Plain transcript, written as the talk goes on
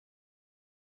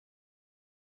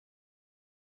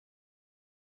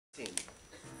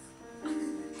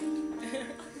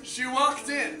She walked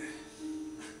in.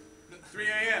 3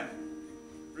 a.m.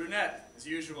 Brunette, as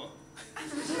usual.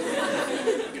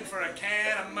 Looking for a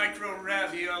can of micro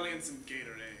ravioli and some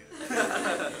Gatorade.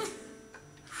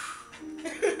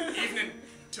 Evening,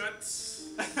 toots.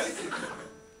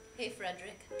 Hey,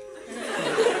 Frederick.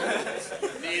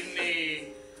 Need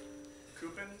any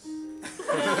coupons?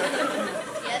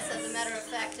 Yes, as a matter of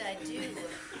fact, I do.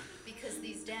 Because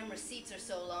these damn receipts are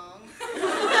so long. I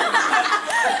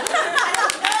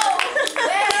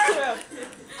don't know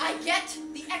where I get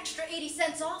the extra 80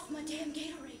 cents off my damn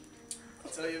Gatorade.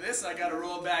 I'll tell you this, I got a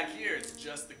roll back here. It's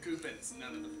just the coupons,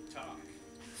 none of the talk.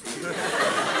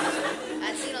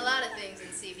 I'd seen a lot of things in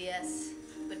CVS,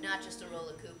 but not just a roll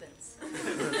of coupons.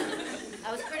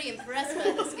 I was pretty impressed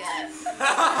by this guy.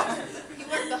 He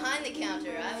worked behind the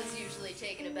counter. I was usually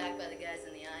taken aback by the guys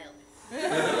in the aisle.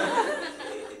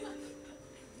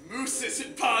 Moose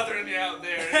isn't bothering you out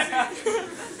there, is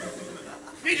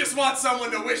he? He just wants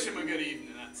someone to wish him a good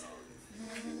evening, that's all.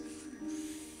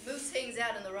 Moose hangs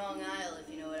out in the wrong aisle, if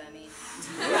you know what I mean.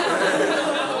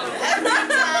 Every time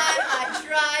I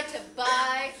try to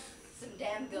buy some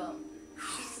damn gum,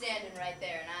 she's standing right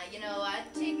there, and I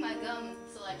take my gum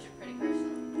selection pretty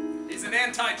personally. He's an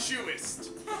anti-chewist.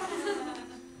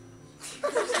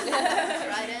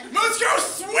 Right in? Moose, go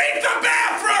sweep the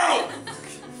bathroom!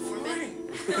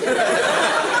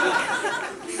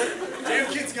 Damn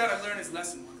kid's gotta learn his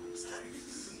lesson one of these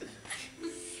days.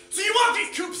 So you want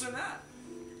these coops or not?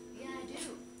 Yeah, I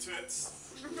do. Toots.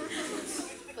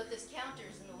 But this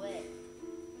counter's in the way.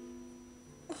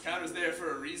 Counter's there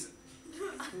for a reason.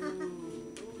 I'll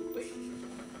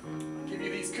give you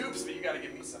these coops, but you gotta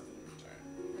give me something in return.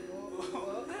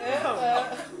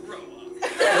 Grow up.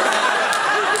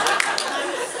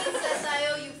 Says I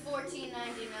owe you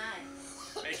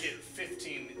 $14.99. Make it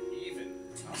 15 even.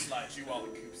 I'll slide you all the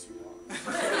coops you want.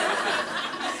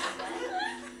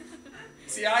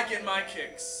 See, I get my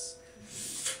kicks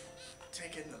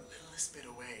taking the littlest bit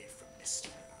away from Mr.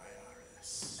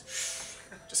 IRS.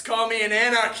 Just call me an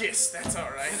anarchist, that's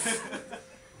all right.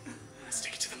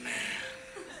 Stick it to the man.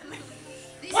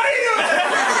 What are you doing?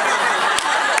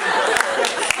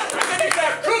 I said you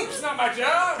have coops, not my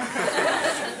job.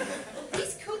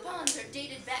 These coupons are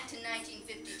dated back to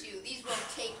 1952. These won't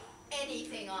take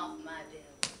anything off my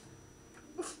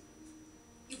bill.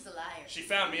 He was a liar. She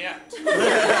found me out.